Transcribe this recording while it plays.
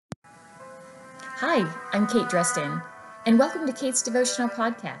Hi, I'm Kate Dresden, and welcome to Kate's Devotional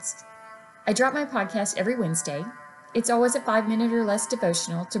Podcast. I drop my podcast every Wednesday. It's always a 5-minute or less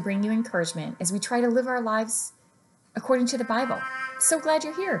devotional to bring you encouragement as we try to live our lives according to the Bible. So glad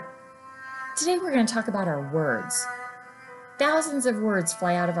you're here. Today we're going to talk about our words. Thousands of words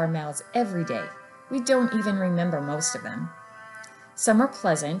fly out of our mouths every day. We don't even remember most of them. Some are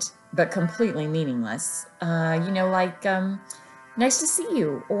pleasant, but completely meaningless. Nice to see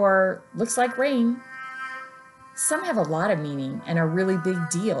you, or looks like rain. Some have a lot of meaning and are really big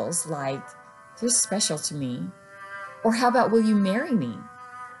deals, like, you're special to me, or how about, will you marry me?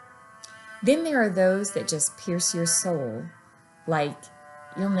 Then there are those that just pierce your soul, like,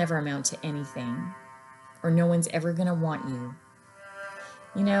 you'll never amount to anything, or no one's ever going to want you.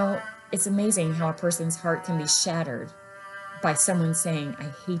 You know, it's amazing how a person's heart can be shattered by someone saying, I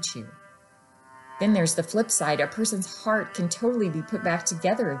hate you. Then there's the flip side. A person's heart can totally be put back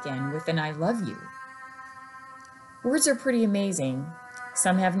together again with an I love you. Words are pretty amazing.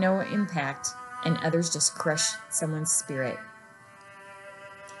 Some have no impact, and others just crush someone's spirit.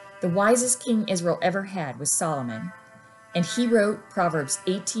 The wisest king Israel ever had was Solomon, and he wrote Proverbs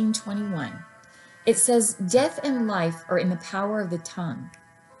 18:21. It says, death and life are in the power of the tongue,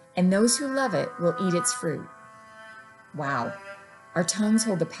 and those who love it will eat its fruit. Wow. Our tongues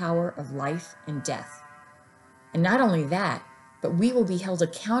hold the power of life and death. And not only that, but we will be held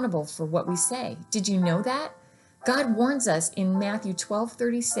accountable for what we say. Did you know that? God warns us in Matthew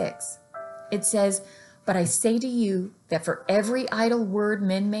 12:36. It says, but I say to you that for every idle word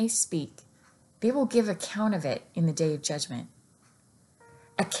men may speak, they will give account of it in the day of judgment.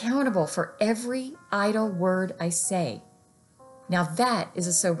 Accountable for every idle word I say. Now that is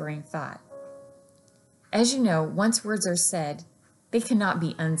a sobering thought. As you know, once words are said, they cannot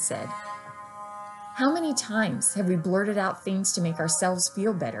be unsaid. How many times have we blurted out things to make ourselves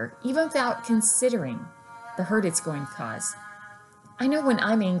feel better, even without considering the hurt it's going to cause? I know when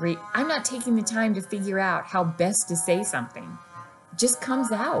I'm angry, I'm not taking the time to figure out how best to say something. It just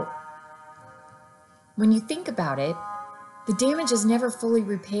comes out. When you think about it, the damage is never fully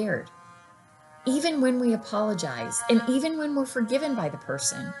repaired. Even when we apologize, and even when we're forgiven by the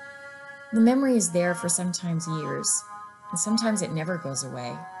person, the memory is there for sometimes years. And sometimes it never goes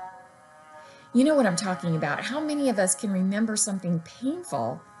away. You know what I'm talking about. How many of us can remember something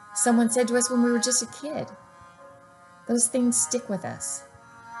painful someone said to us when we were just a kid? Those things stick with us.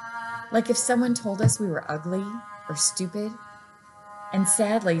 Like if someone told us we were ugly or stupid. And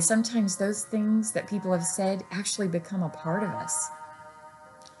sadly, sometimes those things that people have said actually become a part of us.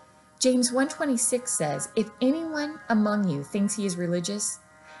 James 1:26 says, if anyone among you thinks he is religious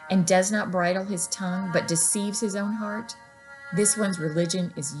and does not bridle his tongue but deceives his own heart, this one's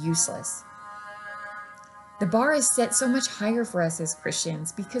religion is useless. The bar is set so much higher for us as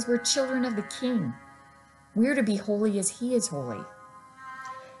Christians because we're children of the King. We're to be holy as he is holy.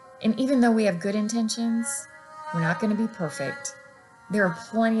 And even though we have good intentions, we're not going to be perfect. There are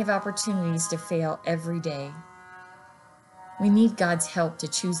plenty of opportunities to fail every day. We need God's help to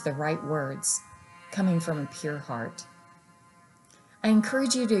choose the right words coming from a pure heart. I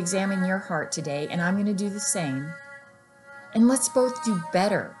encourage you to examine your heart today, and I'm going to do the same. And let's both do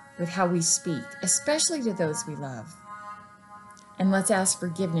better with how we speak, especially to those we love. And let's ask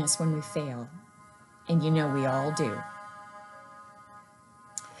forgiveness when we fail. And you know we all do.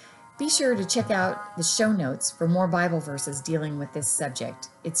 Be sure to check out the show notes for more Bible verses dealing with this subject.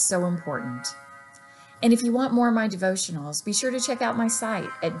 It's so important. And if you want more of my devotionals, be sure to check out my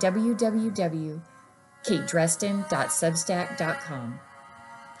site at www.katedresden.substack.com.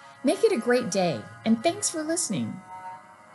 Make it a great day, and thanks for listening.